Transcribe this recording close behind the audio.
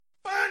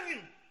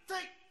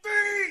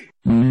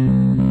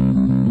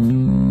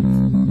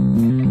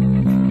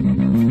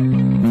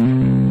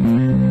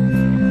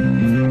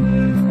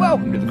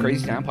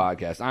H-Town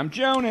Podcast. I'm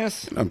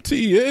Jonas. I'm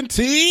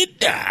TNT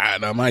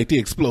Dynamite, the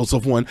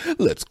explosive one.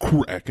 Let's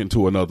crack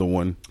into another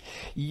one.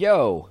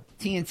 Yo,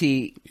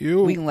 TNT,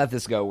 we can let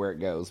this go where it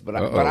goes, but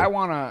I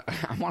wanna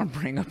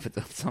bring up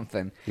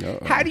something.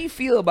 How do you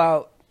feel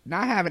about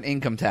not having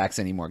income tax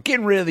anymore?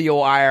 Getting rid of the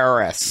old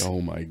IRS.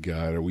 Oh my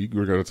God, we're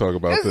going to talk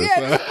about this?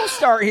 Yeah, we'll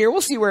start here.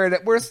 We'll see where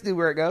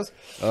it goes.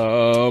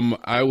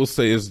 I will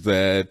say is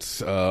that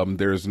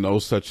there's no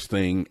such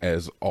thing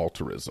as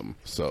altruism.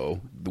 So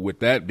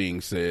with that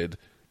being said,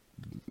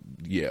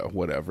 yeah,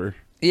 whatever.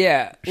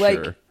 Yeah,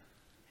 like sure.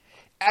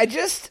 I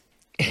just.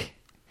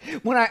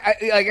 When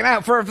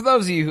for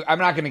those of you, I'm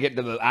not going to get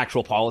into the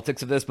actual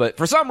politics of this, but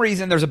for some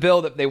reason, there's a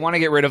bill that they want to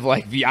get rid of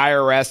like the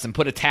IRS and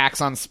put a tax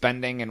on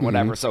spending and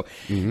whatever. So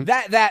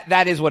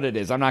that is what it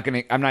is. I'm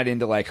not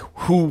into like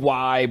who,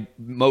 why,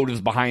 motives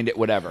behind it,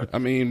 whatever. I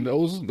mean,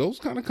 those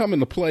kind of come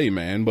into play,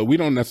 man. But we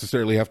don't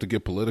necessarily have to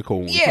get political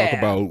when we talk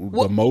about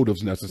the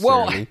motives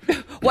necessarily.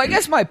 Well, I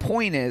guess my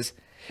point is,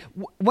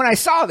 when I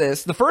saw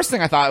this, the first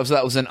thing I thought was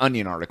that was an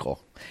Onion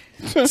article.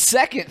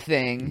 Second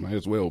thing, might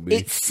as well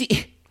be.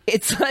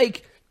 It's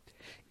like,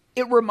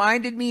 it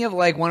reminded me of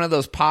like one of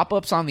those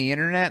pop-ups on the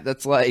internet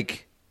that's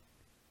like,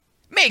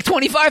 make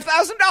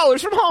 $25,000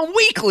 from home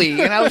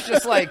weekly. And I was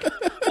just like,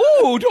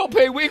 ooh, don't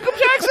pay income tax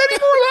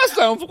anymore? That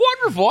sounds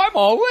wonderful. I'm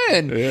all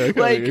in. Yeah,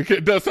 like,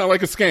 it does sound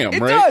like a scam, it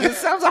right? It does. It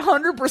sounds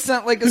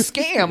 100% like a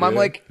scam. I'm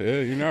like,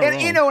 you're not wrong.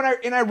 You know,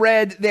 and I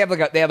read they have like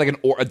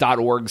a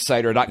 .org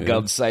site or a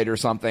 .gov site or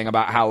something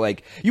about how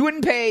like you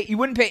wouldn't pay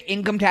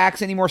income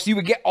tax anymore, so you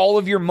would get all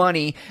of your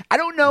money. I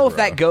don't know if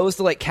that goes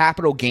to like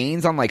capital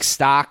gains on like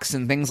stocks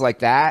and things like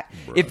that.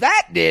 If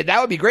that did, that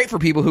would be great for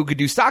people who could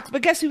do stocks.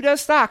 But guess who does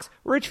stocks?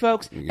 Rich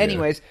folks. Yeah.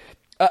 Anyways.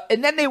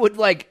 And then they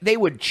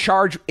would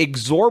charge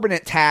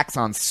exorbitant tax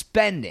on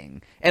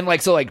spending, and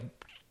like so like,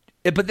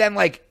 but then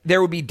like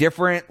there would be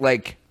different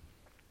like,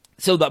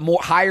 so the more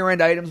higher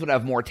end items would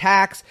have more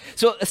tax.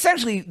 So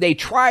essentially, they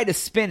try to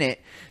spin it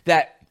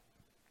that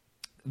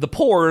the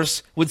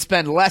poors would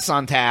spend less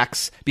on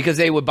tax because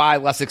they would buy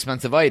less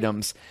expensive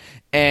items,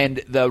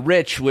 and the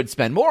rich would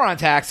spend more on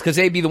tax because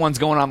they'd be the ones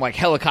going on like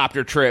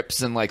helicopter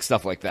trips and like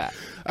stuff like that.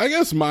 I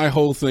guess my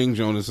whole thing,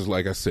 Jonas, is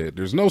like I said,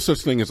 there's no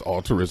such thing as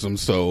altruism.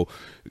 So,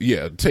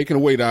 yeah, taking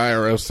away the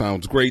IRS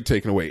sounds great.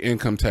 Taking away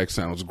income tax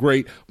sounds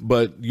great.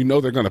 But you know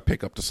they're going to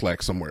pick up the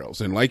slack somewhere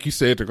else. And like you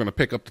said, they're going to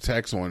pick up the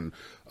tax on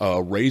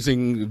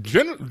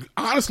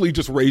honestly,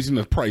 just raising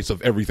the price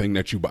of everything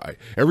that you buy.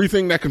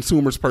 Everything that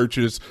consumers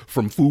purchase,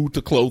 from food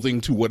to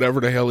clothing to whatever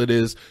the hell it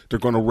is, they're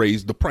going to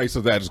raise. The price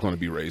of that is going to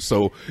be raised.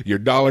 So your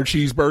 $1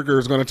 cheeseburger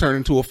is going to turn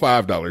into a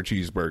 $5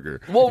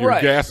 cheeseburger. Well,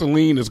 your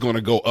gasoline is going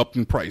to go up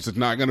in price. It's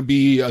not going to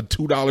be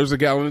 $2 a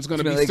gallon. It's going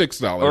to be like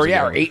 $6 or a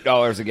gallon. Or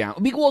 $8 a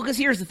gallon. Well, because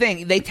here's the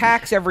thing. They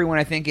tax everyone,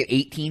 I think, at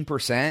 18%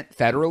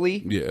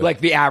 federally. Yeah. Like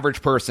the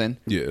average person.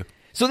 Yeah.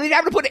 So they'd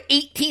have to put an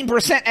 18%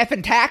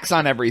 effing tax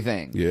on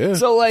everything. Yeah.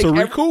 So like to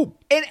recoup.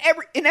 And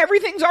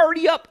everything's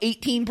already up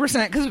 18%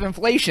 because of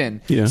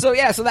inflation. Yeah. So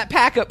yeah, so that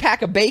pack of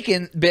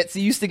bacon bits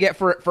you used to get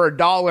for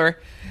 $1,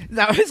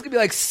 now it's gonna be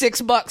like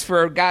 $6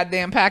 for a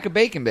goddamn pack of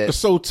bacon bits.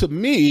 So to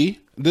me,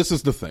 this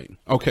is the thing.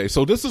 Okay,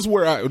 so this is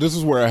where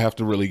I have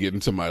to really get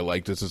into my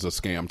like this is a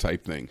scam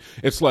type thing.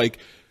 It's like,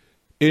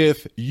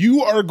 if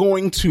you are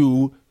going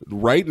to,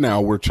 right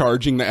now, we're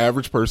charging the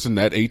average person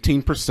that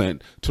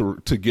 18%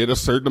 to get a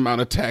certain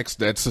amount of tax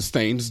that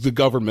sustains the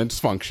government's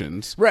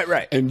functions.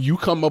 Right. And you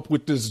come up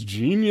with this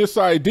genius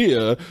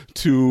idea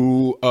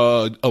to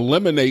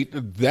eliminate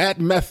that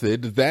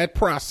method, that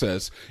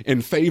process,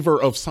 in favor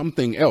of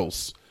something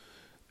else.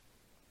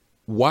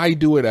 Why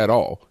do it at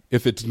all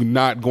if it's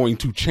not going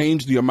to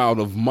change the amount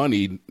of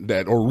money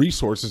or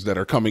resources that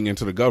are coming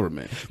into the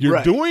government?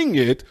 You're doing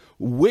it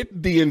with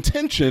the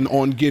intention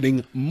on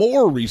getting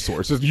more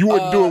resources. You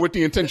wouldn't do it with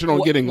the intention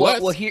on getting less.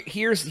 Well,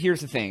 here's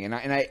the thing,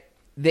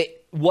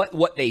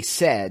 what they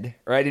said,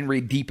 or I didn't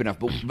read deep enough,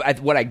 but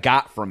what I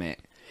got from it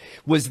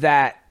was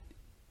that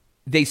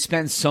they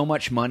spend so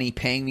much money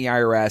paying the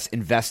IRS,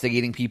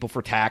 investigating people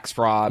for tax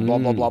fraud, blah,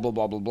 blah, blah, blah,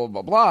 blah, blah, blah,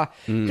 blah, blah.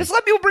 Just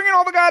let people bring in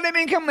all the goddamn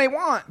income they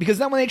want, because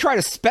then when they try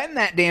to spend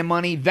that damn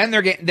money, then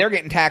they're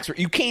getting taxed.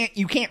 You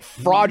can't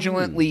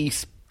fraudulently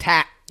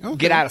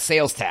get out of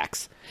sales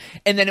tax.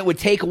 And then it would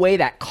take away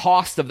that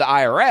cost of the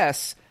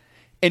IRS,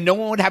 and no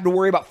one would have to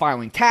worry about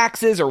filing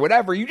taxes or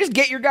whatever. You just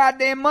get your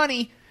goddamn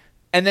money,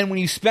 and then when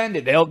you spend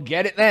it, they'll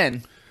get it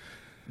then.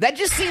 That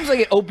just seems like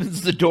it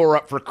opens the door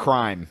up for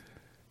crime.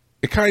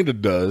 It kind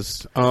of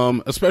does,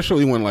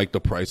 especially when like the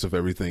price of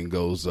everything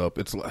goes up.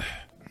 It's like,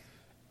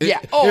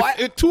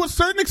 to a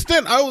certain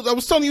extent, I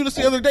was telling you this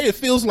the other day. It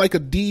feels like a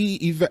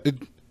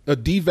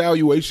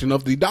devaluation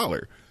of the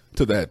dollar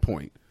to that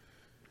point,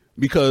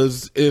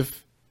 because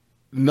if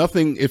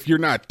you're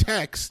not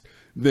taxed,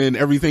 then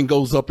everything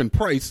goes up in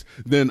price.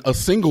 Then a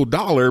single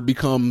dollar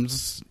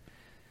becomes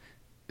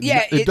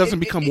it doesn't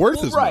become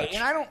worth as much.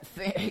 And I don't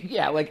think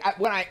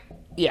I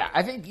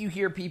think you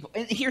hear people,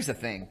 and here's the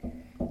thing.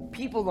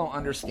 People don't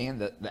understand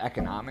the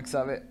economics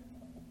of it,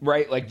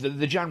 right? Like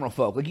the general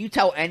folk. Like you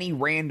tell any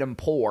random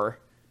poor,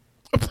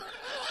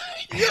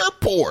 You're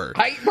poor.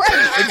 Right,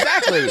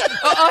 exactly.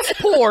 Us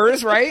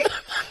poors, right?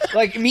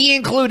 Like me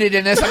included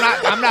in this.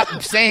 I'm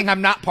not saying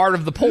I'm not part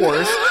of the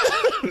poors.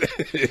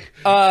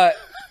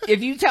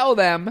 If you tell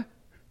them,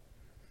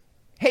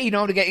 hey, you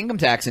don't have to get income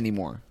tax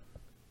anymore,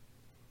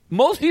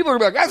 most people are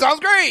like, that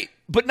sounds great,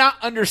 but not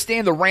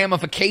understand the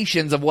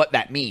ramifications of what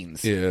that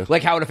means. Yeah.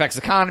 Like how it affects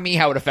the economy,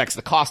 how it affects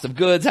the cost of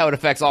goods, how it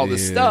affects all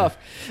this stuff.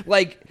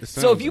 Like,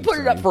 so if you put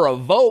it up for a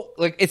vote,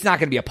 like it's not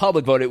going to be a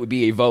public vote. It would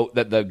be a vote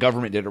that the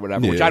government did or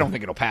whatever, which I don't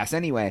think it'll pass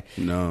anyway.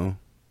 No.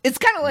 It's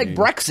kind of like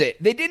Brexit.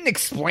 They didn't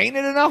explain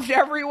it enough to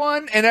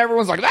everyone, and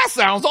everyone's like, that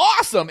sounds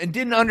awesome, and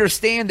didn't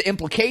understand the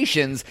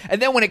implications.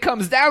 And then when it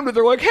comes down to it,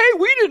 they're like, hey,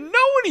 we didn't know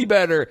any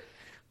better.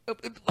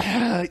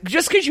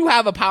 Just because you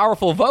have a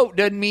powerful vote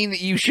doesn't mean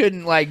that you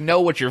shouldn't like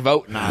know what you're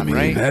voting on,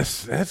 right?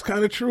 That's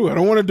kind of true. I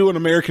don't want to do an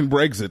American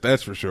Brexit,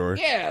 that's for sure.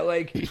 Yeah,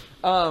 like,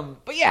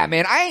 but yeah,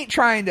 man, I ain't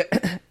trying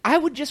to. I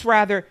would just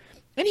rather.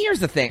 And here's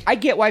the thing: I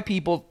get why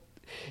people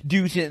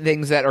do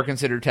things that are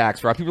considered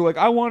tax fraud. People are like,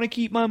 I want to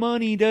keep my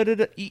money. Da, da,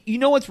 da. You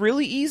know what's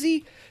really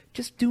easy?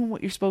 Just doing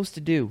what you're supposed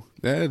to do.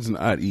 That's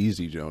not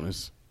easy,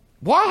 Jonas.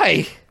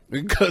 Why?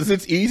 Because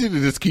it's easy to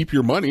just keep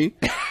your money.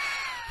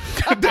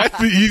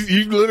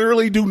 You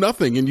literally do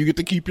nothing and you get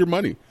to keep your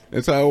money.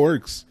 That's how it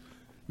works.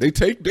 They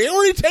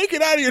already take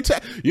it out of your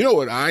tax. You know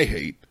what I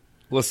hate?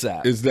 What's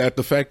that? Is that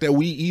the fact that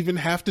we even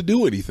have to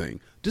do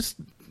anything. Just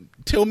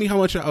tell me how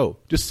much I owe.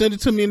 Just send it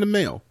to me in the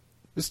mail.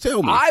 Just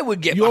tell me. I would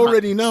get. You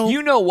already know.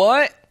 You know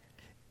what?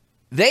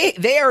 They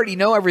already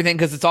know everything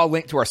because it's all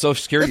linked to our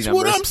Social Security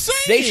numbers. That's what I'm saying.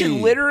 They should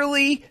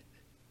literally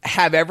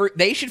have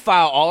They should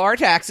file all our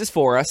taxes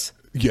for us.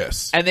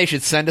 Yes. And they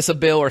should send us a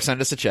bill or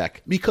send us a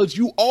check. Because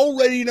you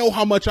already know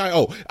how much I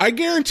owe. I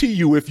guarantee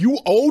you, if you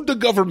owed the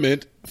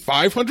government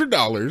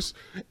 $500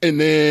 and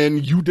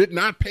then you did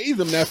not pay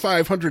them that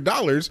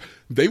 $500,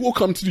 they will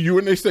come to you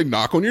and they say,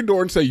 knock on your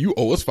door and say, you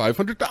owe us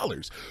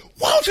 $500.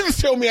 Why don't you just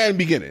tell me in the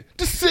beginning?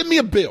 Just send me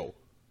a bill,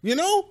 you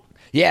know?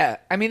 Yeah,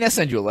 I mean, they'll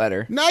send you a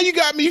letter. Now you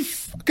got me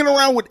fucking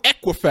around with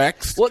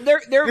Equifax. Well,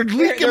 they're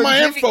leaking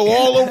my info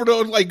all over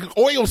the like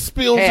oil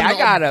spills. Hey, in I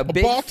got a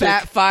big Baltic.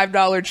 fat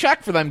 $5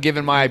 check for them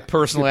giving my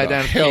personal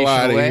identification hell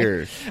out of away.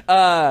 Here.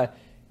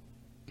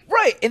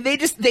 Right, and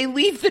they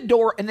leave the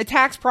door, and the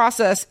tax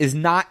process is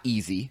not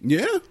easy.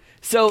 Yeah.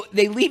 So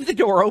they leave the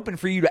door open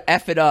for you to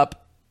F it up.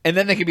 And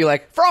then they could be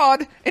like,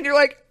 fraud. And you're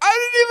like,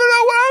 I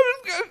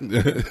didn't even know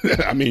what I was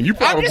going. I mean, you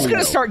probably I'm just going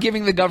know. to start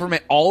giving the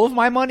government all of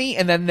my money,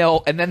 and then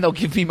they'll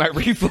give me my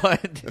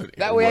refund.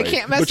 That way I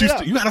can't mess it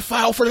up. You got to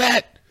file for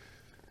that.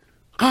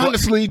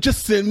 Honestly,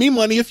 just send me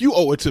money if you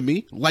owe it to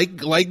me,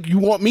 like you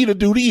want me to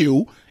do to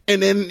you.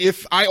 And then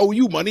if I owe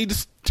you money,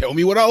 just tell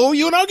me what I owe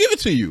you and I'll give it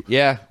to you.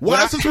 Yeah. Why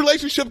does this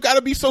relationship got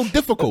to be so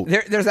difficult?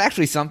 There's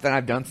actually something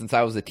I've done since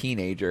I was a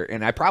teenager,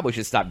 and I probably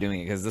should stop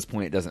doing it because at this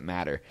point it doesn't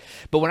matter.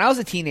 But when I was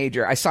a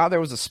teenager, I saw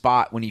there was a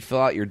spot when you fill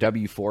out your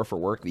W-4 for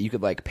work that you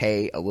could like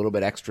pay a little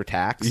bit extra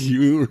tax.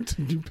 You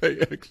pay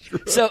extra.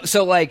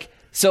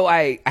 So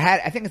I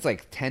think it's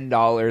like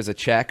 $10 a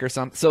check or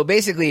something. So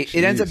basically,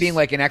 it ends up being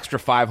like an extra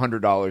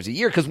 $500 a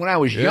year. Because when I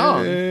was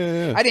young,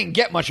 I didn't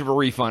get much of a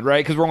refund,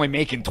 right? Because we're only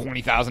making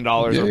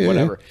 $20,000 or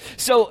whatever.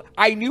 So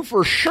I knew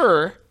for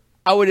sure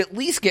I would at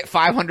least get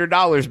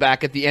 $500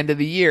 back at the end of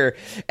the year.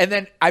 And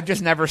then I've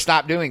just never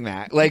stopped doing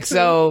that. Like,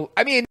 so,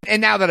 I mean,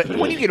 and now that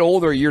when you get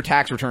older, your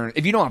tax return,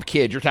 if you don't have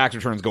kids, your tax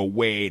returns go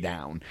way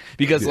down.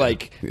 Because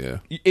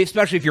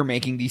especially if you're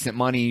making decent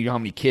money, you know how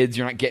many kids,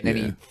 you're not getting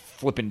any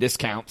flipping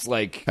discounts.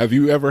 Like, have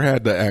you ever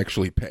had to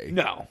actually pay?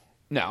 No.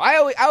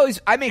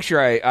 I make sure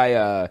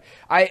I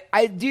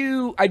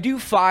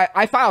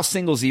file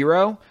single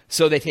zero,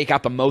 so they take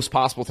out the most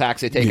possible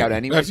tax they take out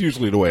anyway. That's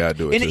usually the way I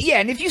do it.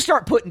 And if you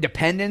start putting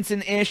dependents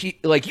in ish,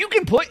 like you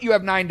can put you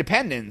have 9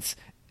 dependents,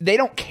 they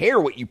don't care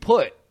what you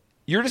put.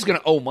 You're just going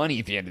to owe money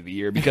at the end of the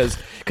year because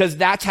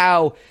that's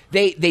how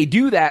they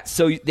do that.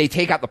 So they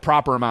take out the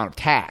proper amount of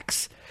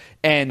tax.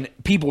 And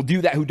people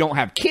do that who don't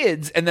have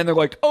kids, and then they're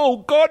like,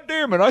 oh, God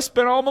damn it, I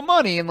spent all my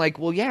money. And like,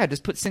 well, yeah,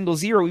 just put single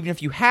zero even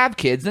if you have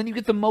kids. Then you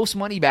get the most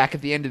money back at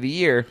the end of the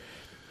year.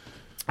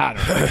 I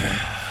don't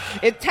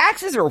know.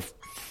 Taxes are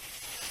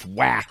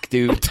whack,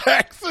 dude.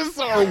 Taxes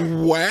are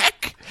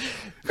whack?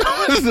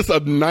 What is this,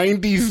 a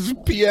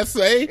 90s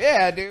PSA?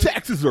 Yeah, dude.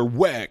 Taxes are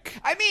whack.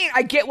 I mean,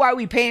 I get why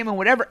we pay them and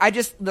whatever.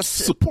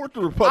 Support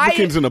the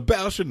Republicans and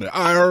abolishing the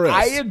IRS.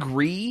 I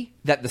agree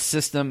that the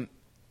system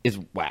is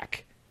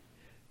whack.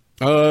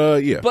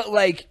 Yeah. But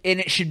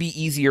and it should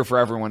be easier for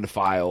everyone to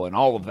file and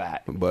all of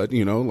that. But,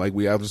 like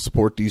we have to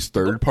support these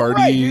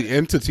third-party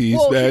entities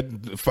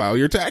that file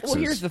your taxes. Well,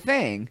 here's the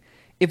thing.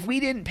 If we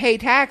didn't pay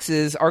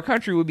taxes, our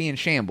country would be in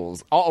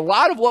shambles. A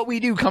lot of what we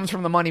do comes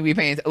from the money we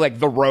pay, like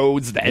the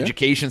roads, the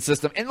education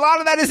system, and a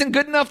lot of that isn't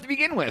good enough to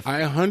begin with.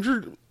 I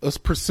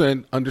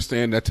 100%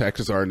 understand that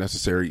taxes are a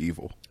necessary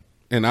evil.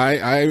 And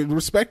I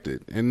respect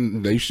it.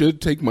 And they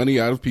should take money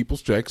out of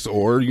people's checks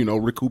or,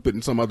 recoup it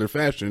in some other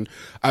fashion.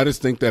 I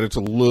just think that it's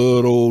a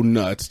little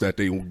nuts that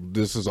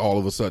this is all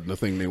of a sudden a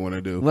thing they want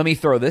to do. Let me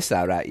throw this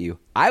out at you.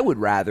 I would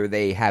rather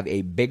they have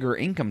a bigger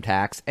income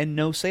tax and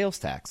no sales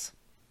tax.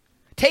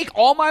 Take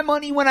all my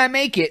money when I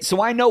make it,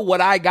 so I know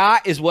what I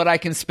got is what I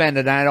can spend,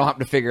 and I don't have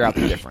to figure out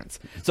the difference.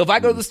 So if I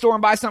go to the store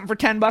and buy something for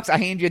 $10, I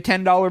hand you a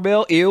 $10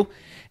 bill,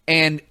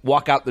 and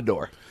walk out the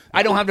door.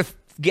 I don't have to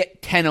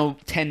get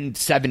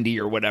 1070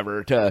 or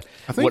whatever to.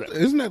 I think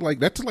isn't that like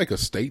that's like a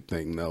state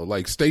thing though?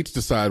 Like states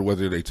decide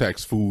whether they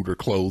tax food or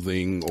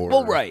clothing or.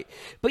 Well, right,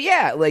 but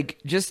yeah, like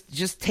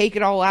just take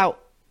it all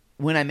out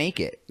when I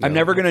make it. I'm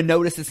never going to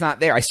notice it's not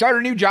there. I start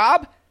a new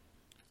job.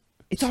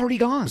 It's already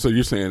gone. So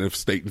you're saying if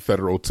state and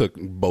federal took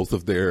both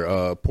of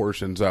their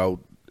portions out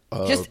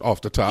just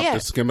off the top,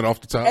 just skim it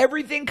off the top?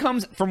 Everything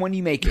comes from when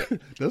you make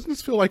it. Doesn't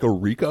this feel like a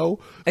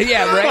RICO?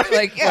 Yeah, right?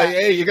 Like,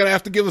 hey, you're going to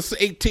have to give us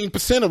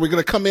 18% or we're going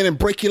to come in and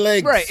break your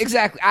legs. Right,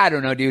 exactly. I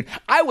don't know, dude.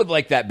 I would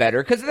like that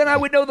better because then I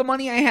would know the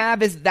money I have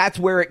that's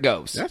where it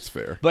goes. That's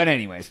fair. But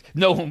anyways,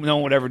 no one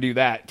would ever do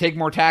that. Take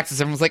more taxes.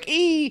 Everyone's like,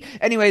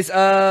 Anyways,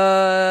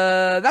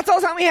 that's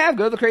all the time we have.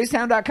 Go to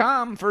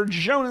thecrazytown.com for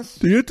Jonas.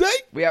 Do you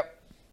think? Yep.